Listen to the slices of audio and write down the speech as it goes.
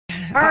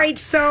All right,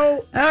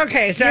 so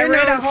okay, so I you're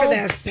read known a for whole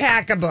this.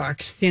 pack of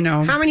books. You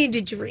know, How many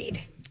did you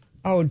read?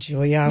 oh,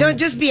 Julia, No,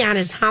 just be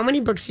honest. How many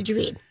books did you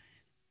read?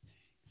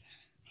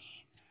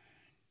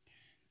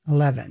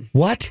 11.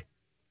 What?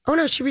 Oh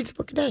no, she reads a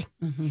book a day.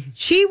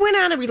 She went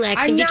on a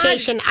relaxing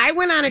vacation. I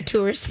went on a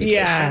tourist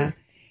vacation.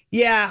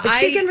 Yeah, But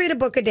she can read a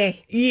book a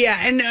day. Yeah,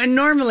 and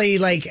normally,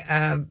 like,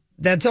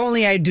 that's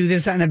only I do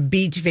this on a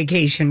beach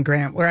vacation,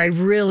 Grant, where I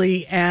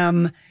really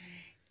am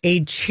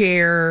a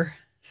chair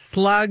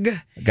slug.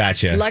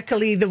 Gotcha.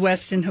 Luckily, the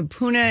Westin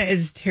Hapuna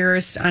is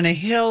terraced on a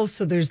hill,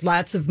 so there's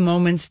lots of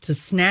moments to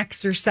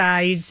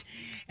snack-exercise.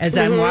 As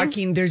I'm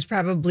walking, there's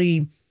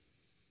probably,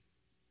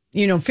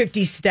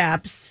 50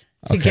 steps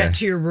to get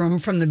to your room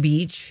from the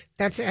beach.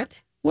 That's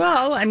it.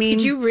 Well, I mean...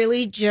 Did you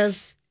really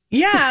just...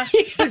 Yeah,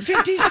 but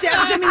 50 steps,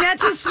 I mean,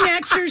 that's a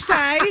snack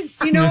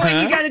exercise, and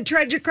you got to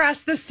trudge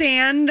across the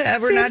sand.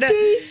 We're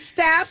 50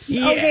 steps?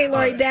 Yeah. Okay,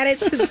 Lori, that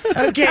is...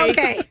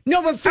 Okay.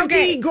 No, but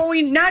 50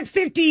 going, not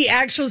 50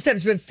 actual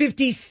steps, but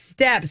 50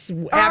 steps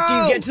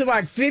after you get to the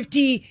walk.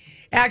 50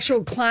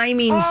 actual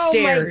climbing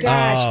stairs. Oh, my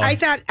gosh. I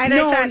thought,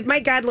 my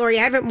God, Lori,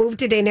 I haven't moved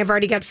today and I've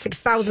already got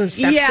 6,000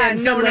 steps. Yeah, in,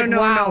 so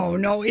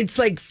no. It's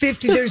like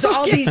 50. There's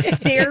all these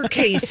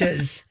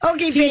staircases.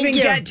 Okay, to even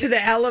get to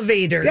the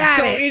elevator.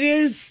 Got it. It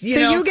is, So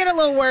you get a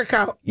little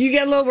workout. You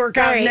get a little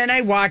workout, Right. and then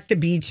I walk the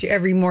beach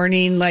every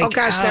morning. Like, Oh,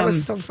 gosh, that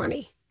was so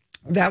funny.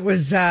 That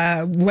was,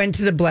 went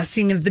to the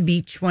blessing of the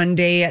beach one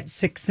day at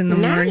 6 in the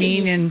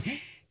morning and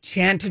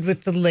chanted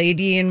with the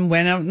lady and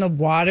went out in the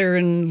water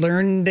and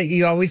learned that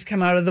you always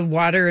come out of the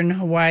water in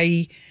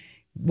Hawaii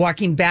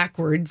walking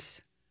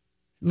backwards,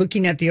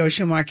 looking at the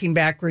ocean, walking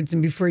backwards.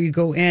 And before you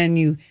go in,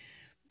 you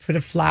put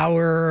a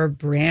flower or a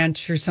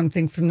branch or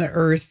something from the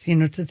earth,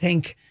 to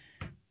thank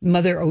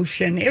Mother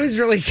Ocean. It was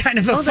really kind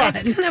of fun.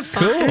 That's kind of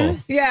fun. Cool.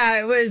 Yeah,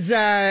 it was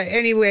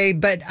anyway,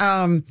 but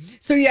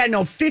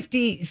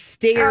 50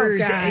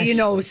 stairs,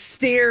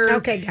 stair.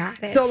 Okay,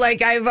 got it. So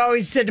like I've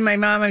always said to my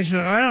mom, I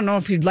don't know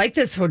if you'd like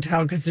this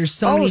hotel because there's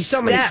so many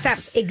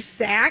steps.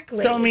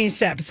 Exactly. So many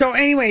steps. So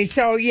anyway,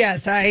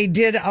 yes, I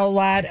did a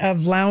lot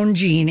of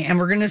lounging, and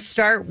we're going to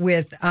start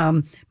with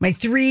my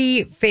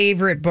 3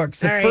 favorite books.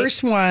 The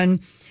first one,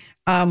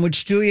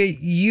 which Julia,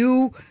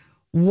 you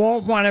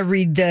won't want to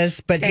read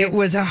this, but it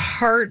was a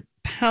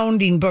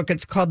heart-pounding book.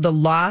 It's called The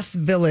Lost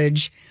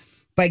Village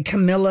by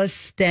Camilla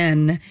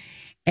Sten.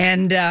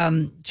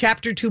 And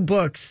chapter 2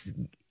 books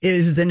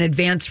is an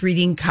advanced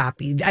reading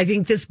copy. I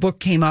think this book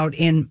came out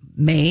in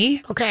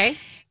May. Okay.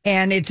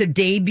 And it's a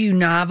debut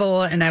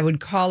novel, and I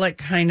would call it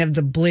kind of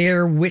the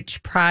Blair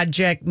Witch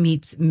Project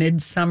meets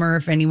Midsummer,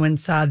 if anyone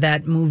saw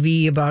that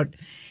movie about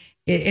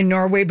in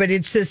Norway. But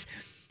it's this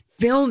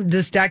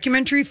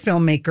documentary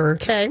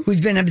filmmaker who's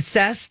been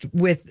obsessed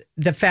with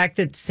the fact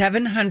that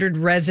 700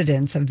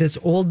 residents of this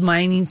old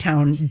mining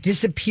town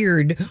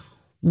disappeared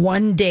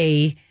one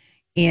day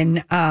in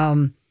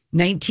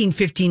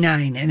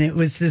 1959. And it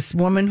was this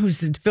woman who's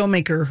the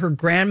filmmaker, her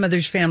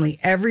grandmother's family,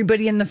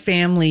 everybody in the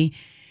family,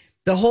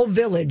 the whole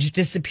village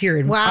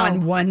disappeared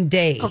on one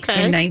day in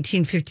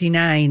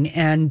 1959.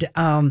 And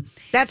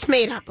that's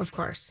made up, of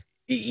course.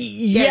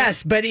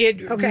 Yes, but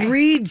it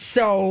reads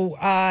so,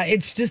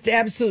 it's just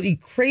absolutely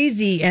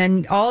crazy.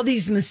 And all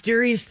these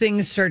mysterious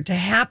things start to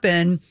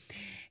happen.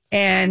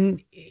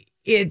 And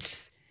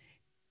it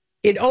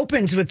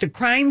opens with the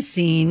crime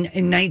scene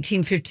in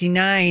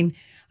 1959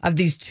 of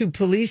these 2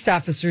 police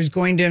officers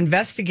going to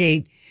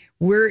investigate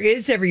where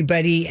is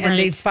everybody. And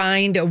they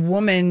find a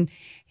woman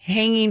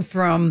hanging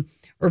from,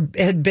 or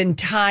had been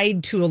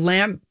tied to a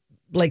lamp,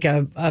 like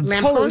a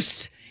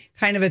post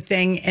kind of a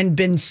thing, and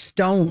been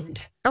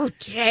stoned. Oh,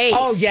 jeez.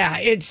 Oh, yeah.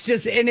 It's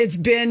just, and it's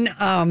been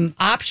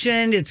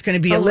optioned. It's going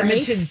to be a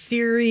limited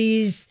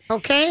series.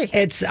 Okay.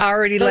 It's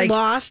already The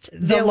Lost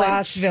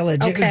Village.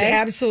 It was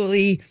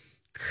absolutely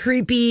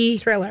creepy.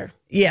 Thriller.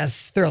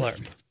 Yes, thriller.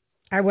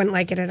 I wouldn't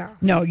like it at all.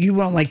 No, you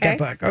won't like that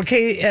book.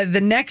 Okay.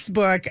 The next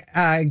book,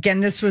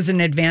 again, this was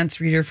an advanced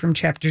reader from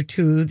chapter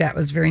 2. That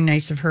was very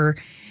nice of her.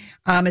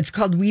 It's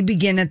called We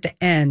Begin at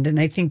the End.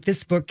 And I think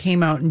this book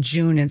came out in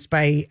June. It's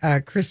by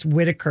Chris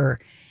Whitaker.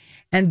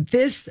 And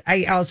this,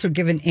 I also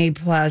give an A+.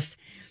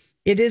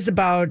 It is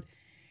about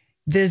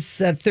this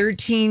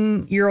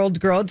 13-year-old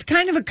girl. It's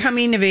kind of a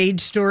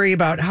coming-of-age story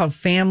about how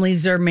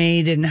families are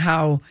made and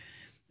how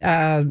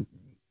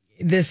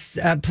this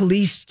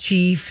police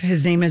chief,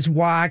 his name is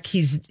Walk,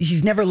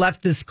 he's never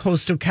left this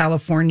coastal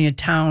California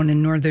town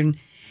in Northern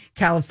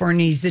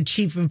California. He's the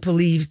chief of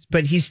police,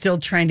 but he's still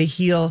trying to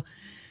heal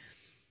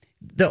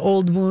the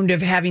old wound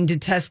of having to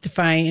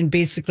testify and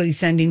basically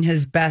sending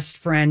his best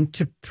friend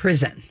to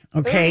prison.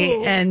 Okay.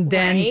 Ooh, and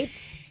then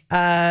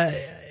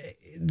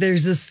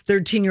there's this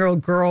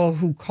 13-year-old girl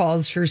who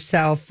calls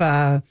herself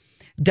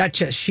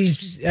Duchess.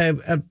 She's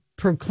a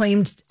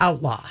proclaimed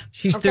outlaw.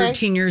 She's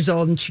 13 years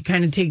old, and she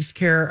kind of takes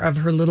care of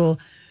her little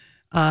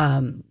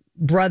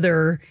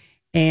brother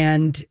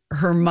and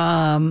her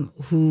mom,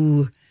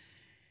 who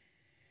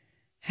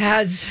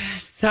has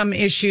some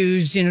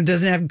issues,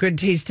 doesn't have good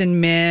taste in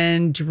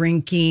men,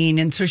 drinking.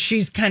 And so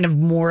she's kind of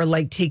more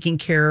like taking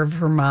care of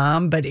her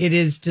mom. But it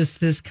is just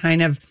this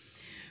kind of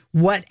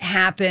what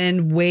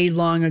happened way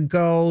long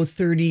ago,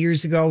 30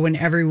 years ago, when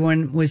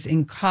everyone was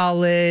in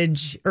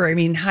college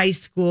high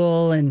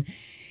school. And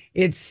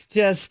it's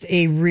just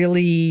a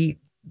really,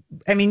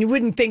 you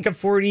wouldn't think a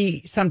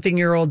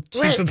 40-something-year-old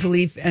chief of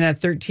police and a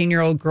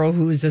 13-year-old girl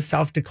who is a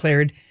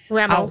self-declared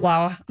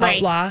outlaw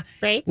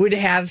would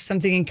have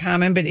something in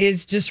common, but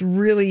it's just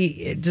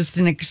really just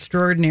an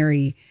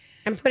extraordinary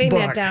I'm putting book.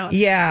 that down.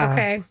 Yeah.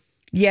 Okay.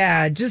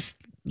 Yeah, just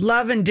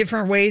love in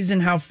different ways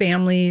and how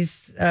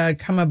families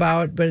come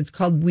about, but it's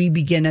called We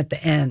Begin at the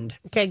End.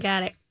 Okay,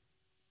 got it.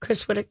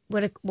 Chris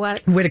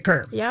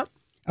Whitaker. Yep.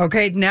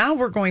 Okay, now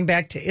we're going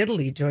back to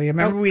Italy, Julia.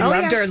 Remember we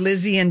loved our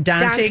Lizzie and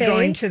Dante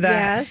going to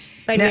that? Yes,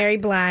 by Mary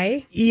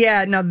Bly.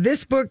 Yeah, now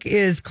this book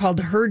is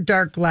called Her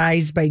Dark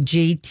Lies by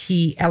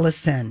J.T.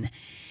 Ellison.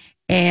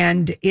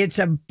 And it's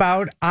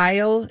about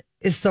Isle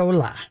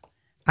Isola,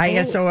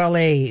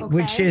 Isola,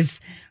 which is,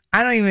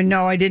 I don't even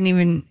know, I didn't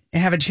even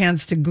have a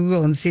chance to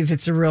Google and see if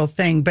it's a real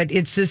thing, but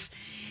it's this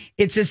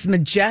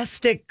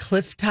majestic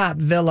clifftop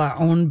villa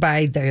owned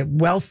by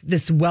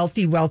this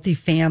wealthy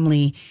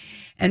family.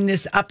 And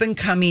this up and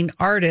coming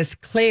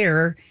artist,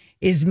 Claire,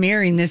 is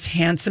marrying this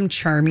handsome,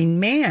 charming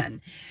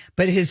man.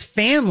 But his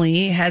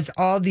family has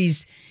all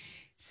these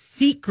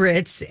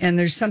secrets, and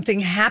there's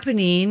something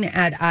happening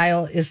at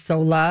Isle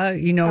Isola,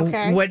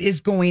 what is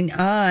going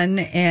on.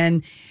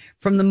 And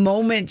from the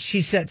moment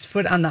she sets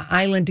foot on the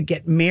island to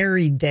get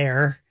married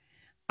there,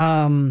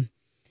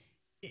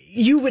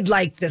 you would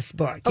like this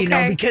book,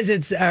 because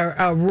it's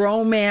a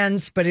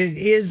romance, but it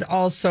is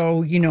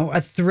also,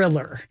 a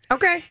thriller.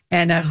 Okay.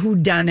 And a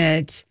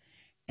whodunit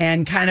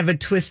and kind of a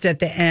twist at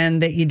the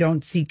end that you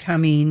don't see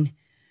coming.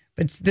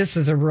 But this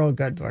was a real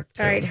good book,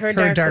 too. All right, Her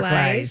Dark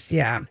Lies.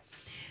 Yeah.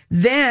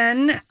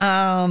 Then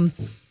I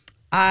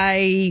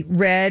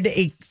read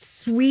a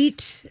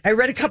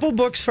couple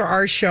books for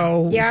our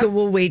show, so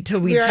we'll wait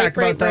till we talk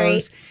about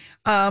those.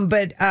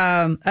 But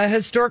a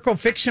historical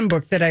fiction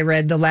book that I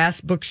read, The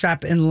Last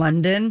Bookshop in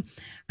London,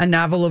 a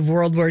novel of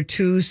World War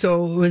II.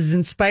 So it was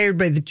inspired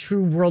by the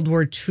true World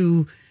War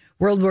II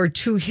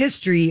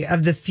history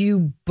of the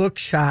few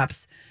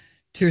bookshops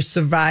to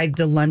survive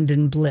the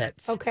London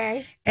Blitz.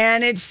 Okay.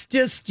 And it's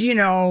just,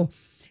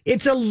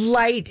 it's a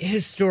light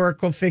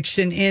historical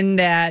fiction in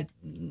that,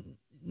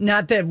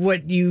 not that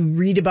what you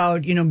read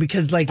about,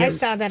 because I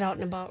saw that out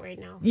and about right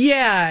now.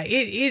 Yeah,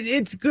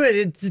 it's good.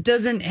 It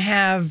doesn't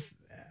have,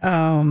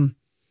 I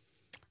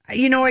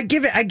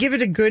give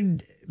it a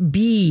good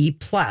B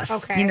plus.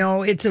 Okay.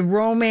 It's a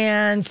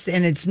romance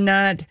and it's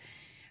not,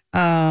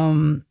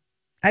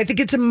 I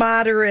think it's a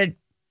moderate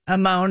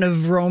amount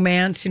of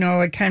romance.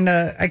 I kind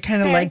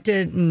of liked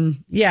it,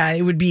 and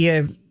it would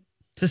be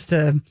just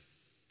a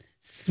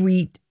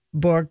sweet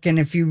book. And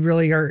if you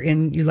really are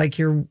you like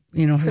your,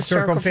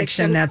 historical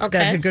fiction, that's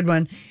a good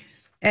one.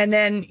 And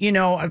then,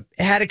 I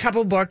had a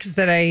couple books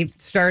that I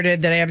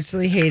started that I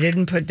absolutely hated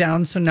and put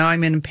down. So now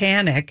I'm in a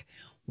panic.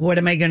 What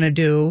am I going to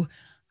do?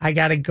 I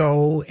got to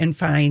go and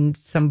find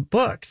some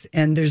books.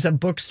 And there's a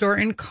bookstore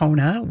in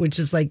Kona, which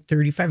is like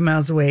 35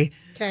 miles away.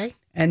 Okay.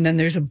 And then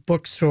there's a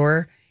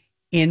bookstore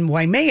in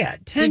Waimea.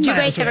 Did you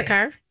guys have a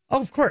car?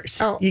 Oh, of course.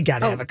 Oh, you got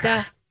to have a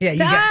car.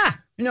 Yeah,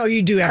 no,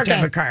 you do have to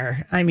have a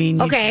car.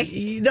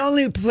 The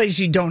only place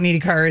you don't need a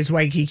car is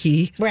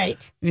Waikiki.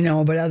 Right.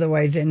 But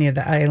otherwise, any of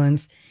the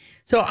islands.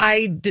 So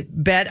I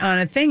bet on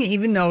a thing,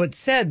 even though it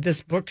said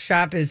this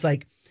bookshop is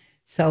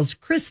sells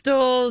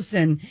crystals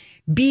and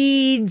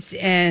beads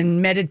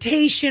and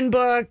meditation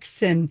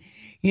books. And,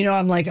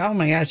 I'm like, oh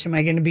my gosh, am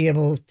I going to be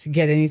able to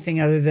get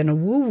anything other than a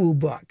woo-woo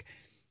book?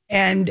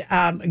 And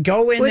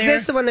go in there. Was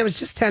this the one that was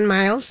just 10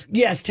 miles?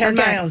 Yes, 10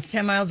 miles.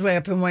 10 miles way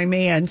up in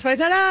Waimea. And so I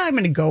thought, I'm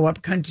going to go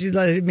up country,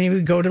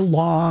 maybe go to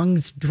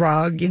Long's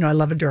Drug. I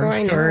love a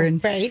drugstore.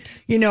 And,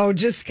 right.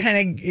 Just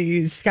kind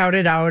of scout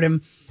it out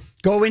and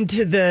go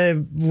into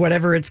the,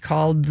 whatever it's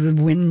called, the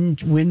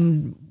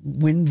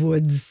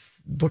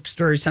Windwoods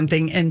bookstore or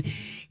something. And,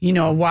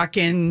 walk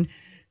in,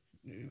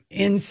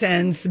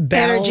 incense,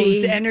 bells,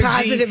 energy.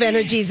 Positive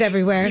energies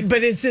everywhere.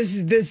 But it's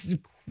this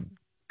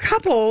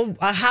couple,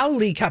 a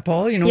Howley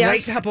couple,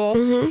 white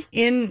couple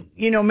in,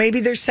 maybe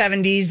their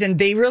 70s, and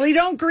they really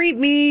don't greet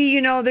me.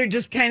 They're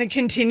just kind of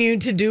continue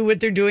to do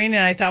what they're doing.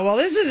 And I thought, well,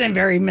 this isn't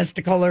very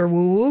mystical or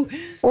woo-woo.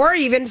 Or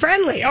even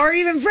friendly.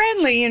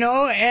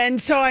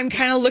 And so I'm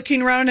kind of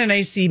looking around and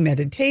I see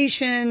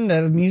meditation,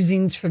 the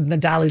musings from the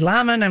Dalai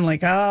Lama. And I'm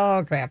like,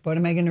 oh, crap, what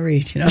am I going to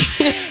read?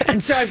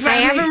 And so I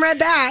haven't read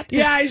that.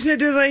 Yeah, I said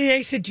to the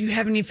lady, do you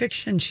have any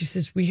fiction? She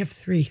says, we have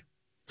 3.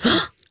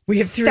 We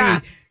have 3.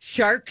 Stop.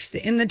 Sharks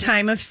in the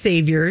Time of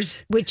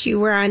Saviors. Which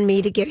you were on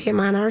me to get him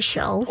on our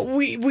show.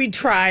 We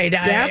tried.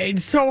 Yep.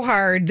 It's so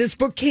hard. This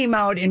book came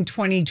out in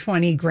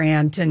 2020,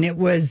 Grant, and it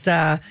was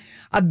a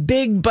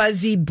big,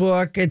 buzzy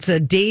book. It's a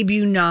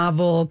debut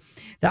novel.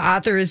 The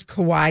author is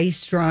Kauai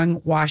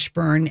Strong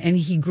Washburn, and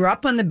he grew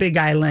up on the Big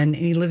Island,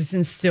 and he lives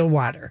in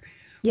Stillwater,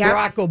 Yep.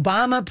 Barack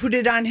Obama put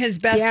it on his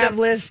best of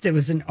list. It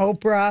was an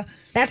Oprah.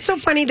 That's so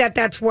funny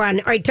that's one.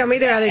 All right, tell me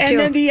the other two. And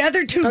then the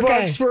other two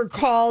books were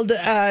called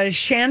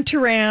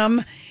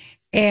Shantaram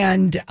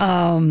and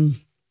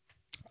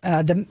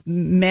The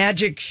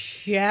Magic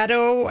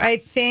Shadow, I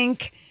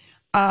think.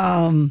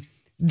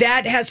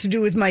 That has to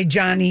do with my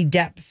Johnny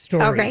Depp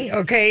story.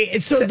 Okay.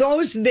 So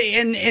those, and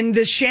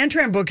the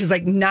Shantaram book is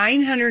like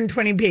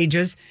 920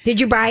 pages. Did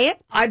you buy it?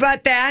 I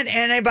bought that,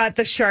 and I bought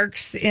The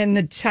Sharks in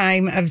the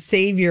Time of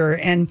Savior.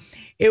 And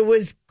it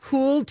was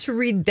cool to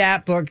read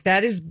that book.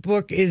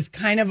 Book is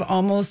kind of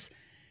almost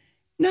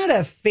not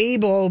a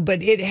fable,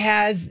 but it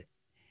has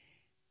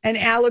an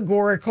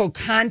allegorical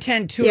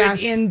content to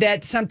it in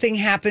that something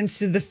happens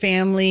to the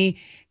family.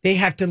 They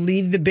have to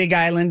leave the Big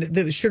Island.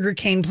 The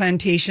sugarcane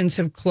plantations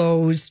have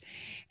closed,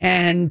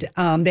 and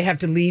they have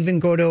to leave and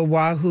go to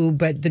Oahu.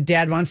 But the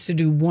dad wants to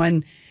do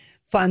one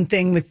fun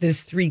thing with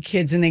his 3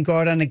 kids, and they go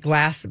out on a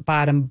glass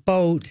bottom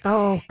boat.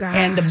 Oh, gosh.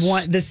 And the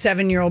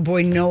 7-year-old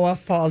boy Noah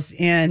falls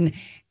in,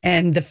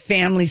 and the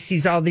family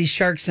sees all these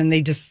sharks, and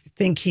they just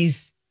think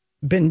he's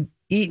been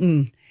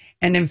eaten.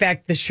 And in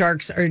fact, the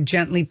sharks are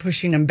gently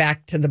pushing him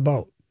back to the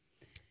boat.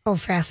 Oh,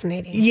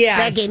 fascinating. Yeah.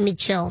 That gave me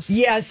chills.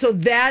 Yeah, so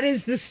that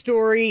is the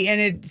story, and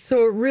it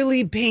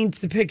really paints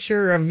the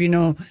picture of,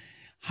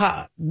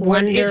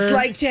 what it's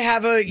like to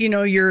have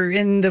you're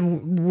in the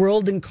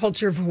world and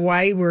culture of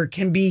Hawaii where it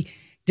can be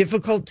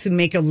difficult to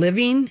make a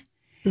living.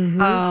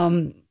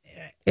 Mm-hmm.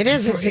 It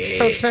is. It's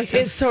so expensive.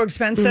 It's so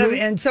expensive.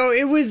 Mm-hmm. And so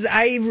it was,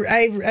 I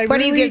what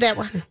do you give that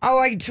one? Oh,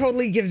 I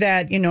totally give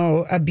that,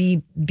 a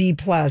B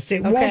plus.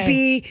 It won't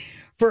be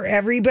for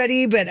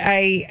everybody, but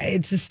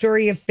it's a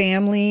story of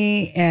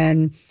family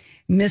and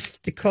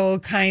mystical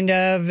kind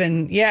of.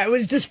 And yeah, it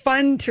was just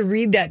fun to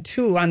read that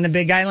too on the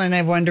Big Island.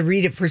 I've wanted to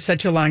read it for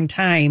such a long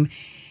time.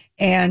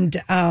 And,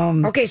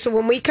 okay. So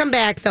when we come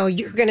back though,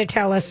 you're going to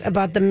tell us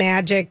about the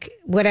magic,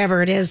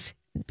 whatever it is.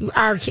 The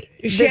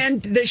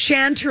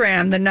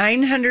Shantaram, the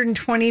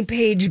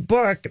 920-page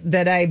book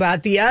that I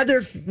bought, the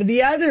other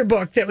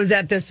book that was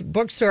at this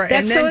bookstore.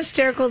 That's so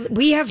hysterical.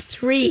 We have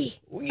 3.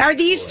 Are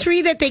these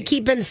 3 that they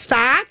keep in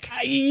stock?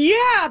 Yeah,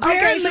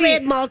 apparently. Okay, so they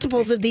had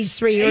multiples of these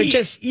 3, or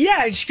just...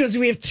 Yeah, she goes,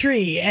 we have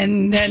 3.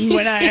 And then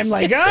when I'm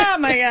like, oh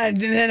my God,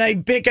 and then I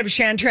pick up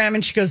Shantaram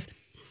and she goes,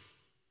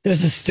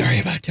 there's a story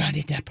about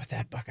Johnny Depp with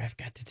that book I've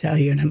got to tell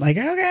you. And I'm like,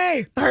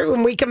 okay. All right,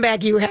 when we come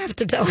back, you have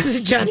to tell us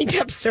a Johnny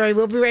Depp story.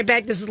 We'll be right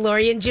back. This is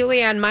Lori and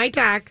Julie on My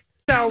Talk.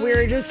 So we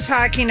were just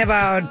talking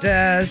about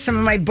some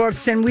of my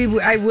books, and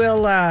I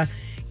will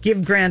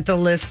give Grant the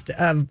list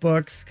of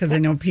books because I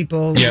know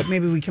people,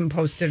 maybe we can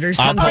post it or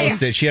something. I'll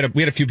post it.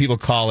 We had a few people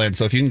call in,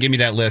 so if you can give me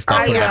that list,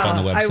 I'll put it up on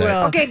the website. I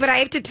will. Okay, but I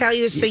have to tell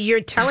you, so you're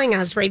telling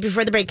us right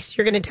before the break, because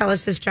you're going to tell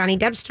us this Johnny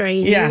Depp story.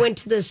 Yeah. You went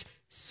to this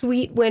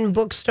Sweet Wind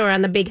bookstore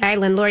on the Big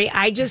Island. Lori,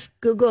 I just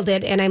Googled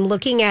it, and I'm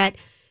looking at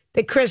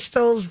the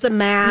crystals, the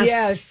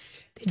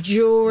masks, the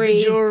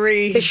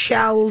jewelry, the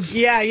shells.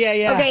 Yeah.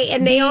 Okay,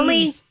 and they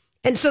only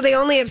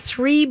have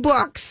 3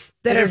 books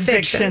that are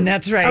fiction.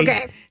 That's right.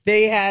 Okay.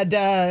 They had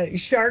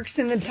Sharks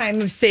in the Time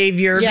of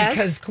Savior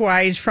because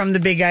Kauai's from the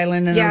Big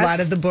Island, and a lot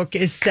of the book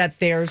is set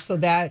there, so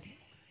that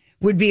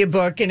would be a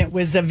book, and it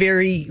was a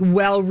very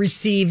well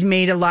received,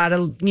 made a lot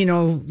of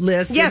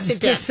lists. Yes, it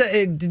did.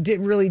 It did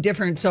really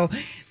different. So,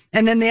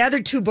 and then the other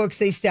 2 books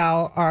they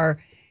sell are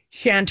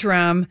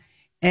Shantaram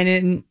and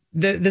in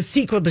the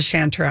sequel to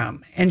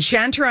Shantaram. And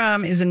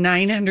Shantaram is a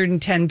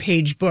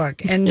 910-page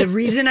book, and the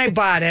reason I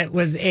bought it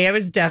was A, I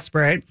was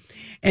desperate,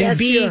 and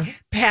B,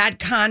 Pat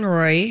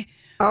Conroy,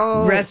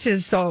 rest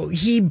his soul,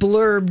 he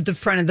blurbed the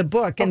front of the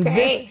book, and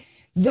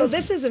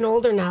this is an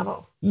older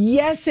novel.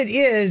 Yes, it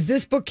is.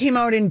 This book came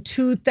out in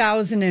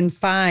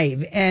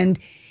 2005, and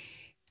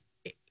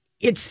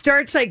it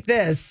starts like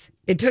this.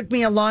 It took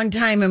me a long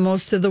time and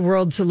most of the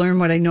world to learn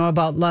what I know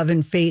about love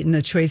and fate and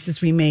the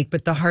choices we make,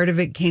 but the heart of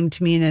it came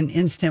to me in an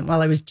instant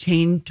while I was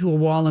chained to a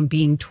wall and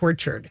being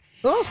tortured.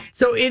 Oh.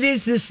 So it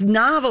is this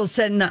novel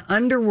set in the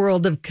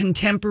underworld of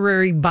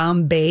contemporary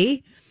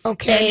Bombay.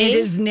 Okay. And it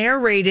is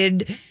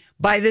narrated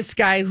by this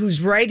guy who's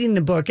writing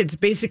the book. It's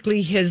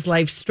basically his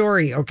life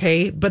story,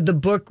 okay? But the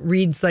book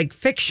reads like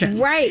fiction.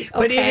 Right, okay.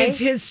 But it is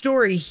his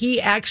story.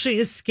 He actually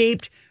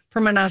escaped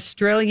from an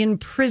Australian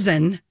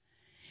prison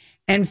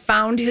and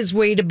found his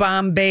way to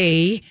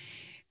Bombay,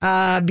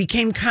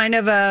 became kind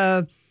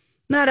of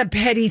not a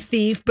petty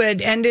thief, but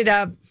ended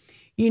up,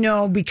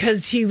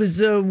 because he was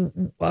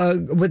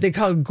what they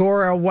call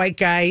Gora, a white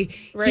guy,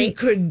 he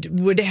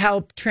would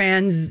help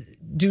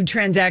do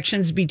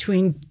transactions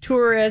between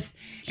tourists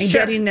and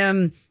getting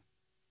them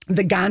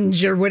the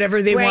ganja or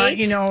whatever they want,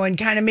 and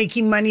kind of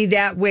making money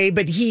that way.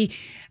 But he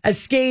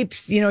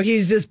escapes,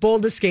 he's this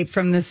bold escape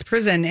from this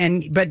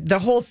prison. But the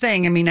whole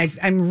thing,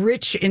 I'm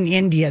rich in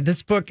India.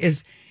 This book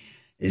is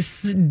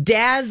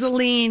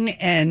dazzling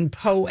and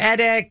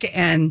poetic,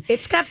 and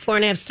it's got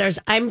 4.5 stars.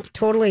 I'm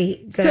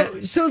totally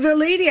gonna. So the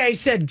lady, I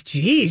said,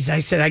 geez,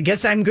 I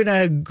guess I'm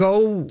gonna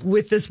go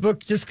with this book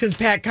just because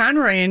Pat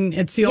Conroy, and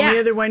it's the only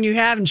other one you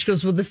have. And she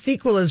goes, well, the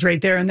sequel is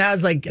right there, and that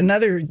was like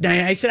another.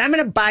 I said, I'm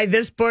gonna buy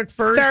this book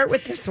first. Start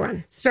with this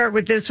one.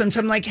 So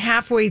I'm like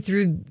halfway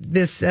through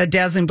this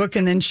dazzling book,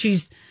 and then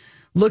she's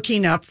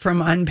looking up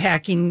from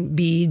unpacking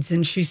beads,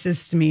 and she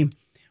says to me,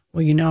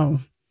 well,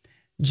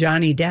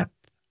 Johnny Depp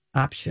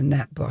optioned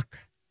that book.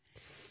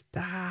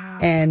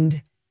 Stop.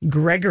 And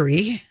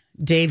Gregory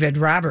David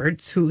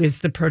Roberts, who is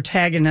the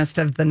protagonist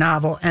of the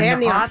novel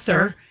and the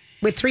author.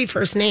 With 3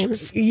 first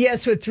names.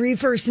 Yes, with 3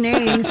 first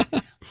names.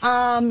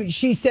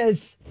 She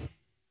says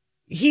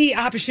he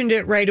optioned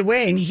it right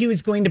away, and he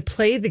was going to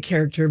play the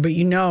character, but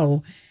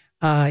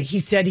he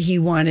said he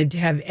wanted to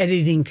have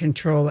editing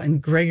control,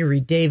 and Gregory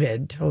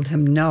David told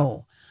him,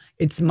 no,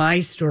 it's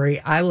my story.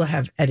 I will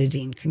have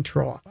editing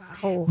control.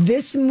 Wow.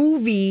 This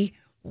movie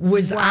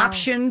was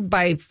optioned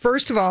by,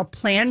 first of all,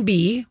 Plan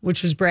B,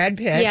 which was Brad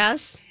Pitt.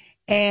 Yes.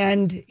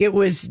 And it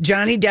was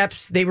Johnny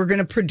Depp's. They were going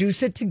to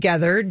produce it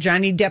together.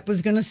 Johnny Depp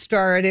was going to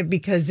star at it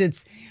because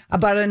it's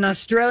about an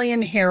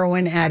Australian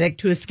heroin addict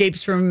who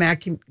escapes from a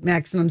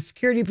maximum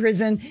security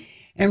prison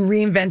and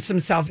reinvents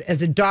himself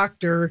as a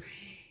doctor,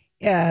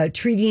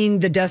 treating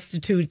the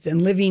destitutes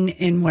and living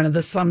in one of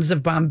the slums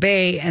of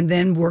Bombay, and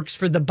then works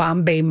for the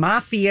Bombay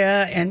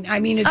Mafia. And I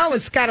mean,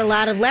 it's got a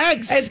lot of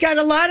legs. It's got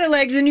a lot of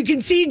legs, and you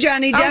can see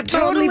Johnny Depp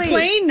totally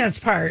playing this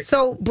part.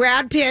 So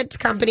Brad Pitt's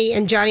company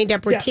and Johnny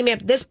Depp were teaming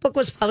up. This book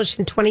was published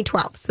in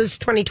 2012. So this is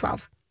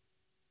 2012.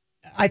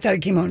 I thought it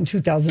came out in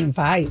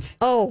 2005.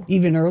 Oh.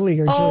 Even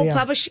earlier, Julia.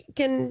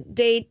 Publishing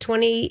date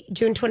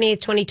June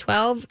 28th,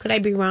 2012. Could I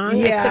be wrong?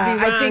 Yeah,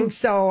 I think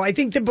so. I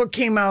think the book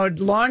came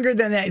out longer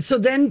than that. So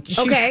then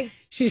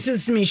she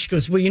says to me, she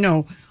goes,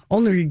 well,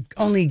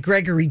 only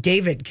Gregory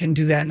David can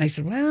do that. And I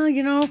said, well,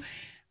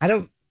 I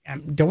don't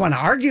want to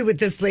argue with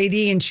this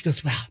lady. And she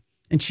goes, well,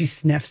 and she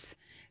sniffs.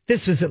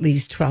 This was at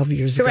least 12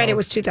 years ago. Right, it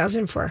was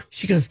 2004.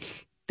 She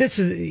goes,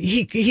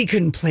 he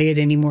couldn't play it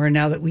anymore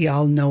now that we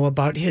all know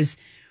about his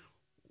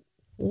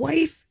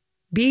wife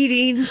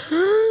beating,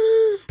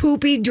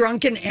 poopy,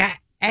 drunken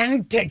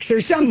antics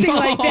or something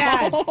like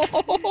that.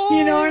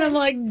 And I'm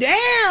like,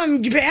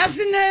 damn,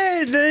 passing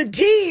the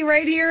tea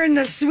right here in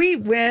the sweet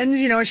winds.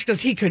 She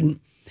goes, he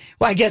couldn't.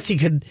 Well, I guess he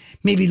could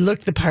maybe look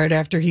the part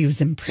after he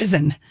was in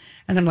prison.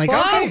 And I'm like,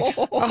 okay.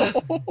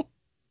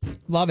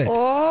 Love it.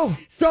 Oh.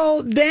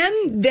 So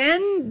then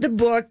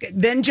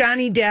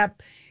Johnny Depp,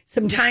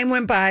 some time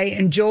went by,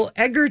 and Joel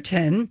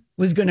Egerton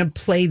was going to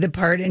play the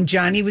part, and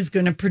Johnny was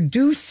going to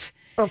produce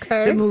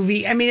the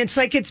movie. I mean, it's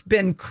like it's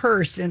been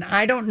cursed, and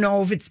I don't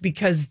know if it's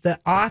because the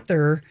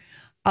author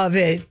of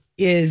it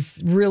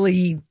is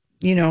really,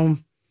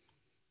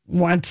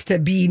 wants to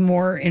be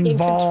more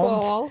involved. In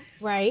control,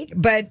 right.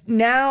 But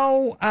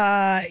now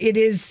it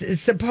is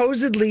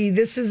supposedly,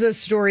 this is a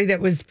story that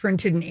was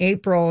printed in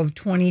April of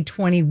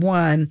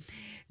 2021,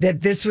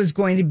 that this was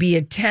going to be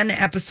a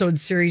 10-episode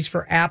series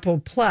for Apple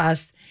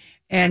Plus,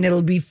 and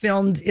it'll be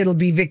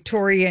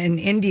Victoria and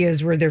India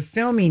is where they're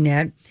filming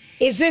it.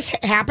 Is this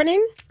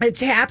happening?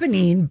 It's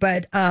happening,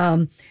 but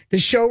the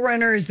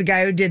showrunner is the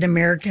guy who did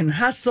American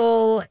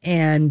Hustle,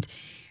 and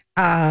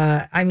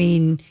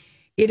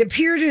it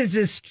appeared as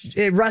this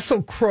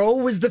Russell Crowe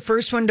was the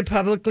first one to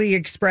publicly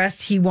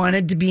express he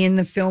wanted to be in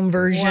the film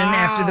version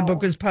after the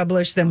book was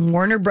published. Then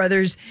Warner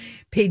Brothers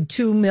paid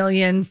 $2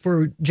 million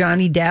for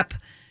Johnny Depp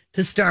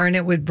to star in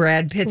it with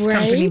Brad Pitt's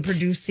company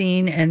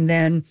producing, and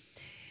then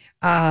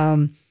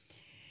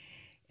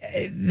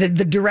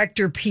the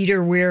director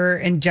Peter Weir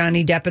and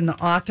Johnny Depp and the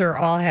author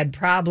all had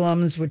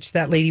problems, which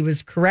that lady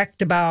was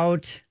correct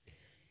about.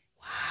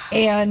 Wow.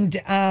 And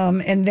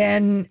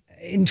then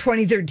in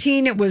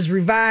 2013 it was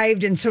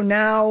revived, and so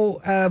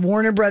now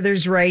Warner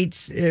Brothers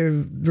rights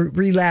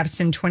relapsed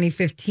in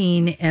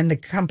 2015, and the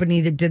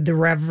company that did The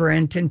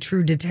Reverend and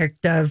True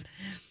Detective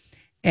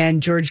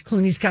and George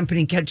Clooney's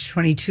company Catch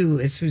 22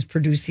 is who's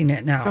producing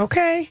it now.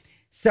 Okay.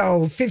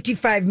 So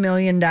 $55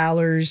 million,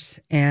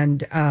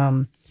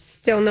 and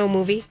still no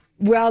movie.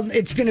 Well,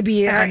 it's going to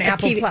be on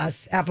Apple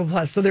Plus. Apple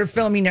Plus. So they're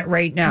filming it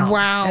right now.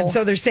 Wow. And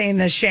so they're saying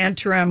the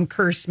Shantaram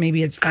curse,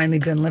 maybe it's finally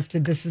been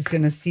lifted. This is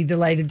going to see the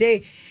light of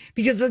day.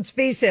 Because let's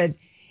face it,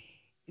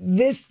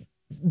 this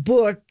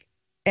book,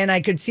 and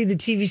I could see the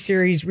TV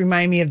series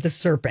remind me of The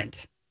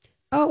Serpent.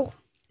 Oh.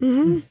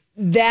 Mm-hmm.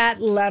 That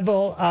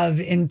level of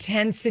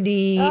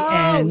intensity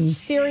and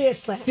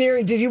seriously.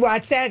 Did you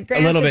watch that,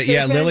 Grant? A little bit,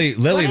 yeah. Lily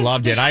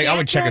loved it. I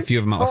would check a few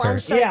of them out with her. I'm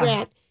sorry,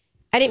 Grant.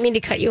 I didn't mean to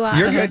cut you off.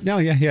 You're good. No,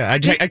 yeah. I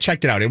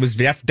checked it out. It was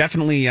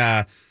definitely.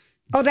 That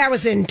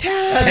was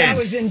intense. That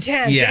was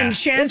intense. Yeah. And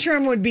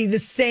Shantram would be the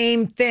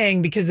same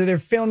thing because they're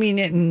filming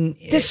it in.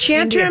 This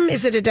Shantram,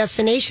 is it a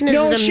destination? Is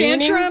it a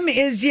Shantram meaning?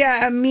 is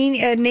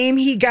a name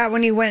he got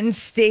when he went and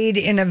stayed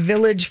in a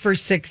village for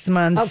 6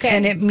 months. Okay.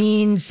 And it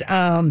means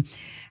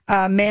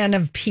man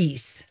of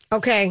peace.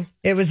 Okay.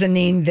 It was a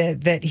name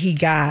that he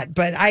got.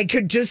 But I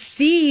could just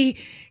see,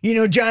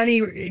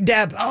 Johnny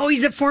Depp. Oh,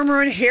 he's a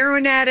former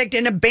heroin addict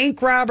and a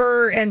bank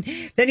robber. And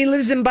then he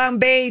lives in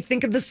Bombay.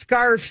 Think of the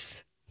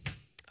scarves.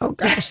 Oh,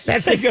 gosh.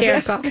 That's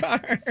hysterical.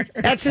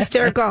 That's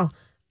hysterical.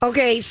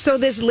 Okay, so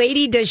this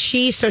lady,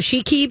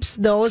 she keeps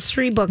those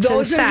 3 books in stock?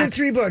 Those are the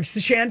 3 books,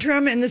 the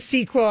Shantram and the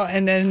sequel,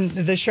 and then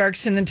the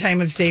Sharks in the Time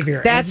of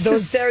Savior. That's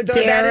hysterical.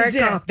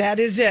 That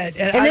is it.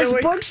 And this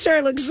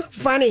bookstore looks so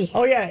funny.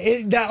 Oh, yeah.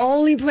 The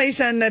only place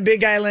on the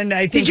Big Island,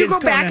 I think, Did you go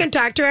back and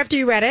talk to her after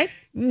you read it?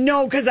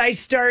 No, because I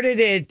started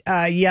it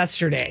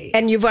yesterday.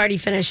 And you've already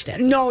finished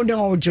it? No,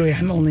 Julia,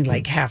 I'm only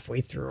like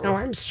halfway through. Oh,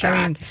 I'm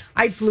shocked.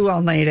 I flew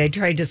all night. I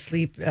tried to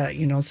sleep,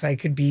 so I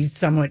could be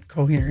somewhat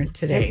coherent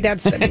today.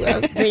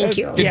 Thank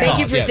you. Thank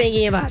you for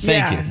thinking of us.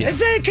 Thank you.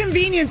 It's a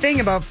convenient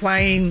thing about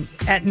flying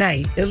at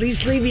night, at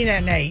least leaving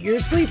at night. You're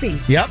sleeping.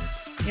 Yep.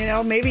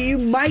 Maybe you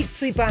might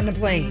sleep on the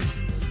plane.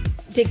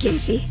 Did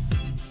Casey?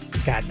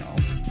 God, no.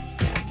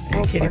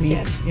 Are you kidding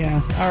me?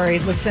 Yeah. All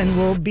right, listen,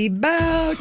 we'll be back.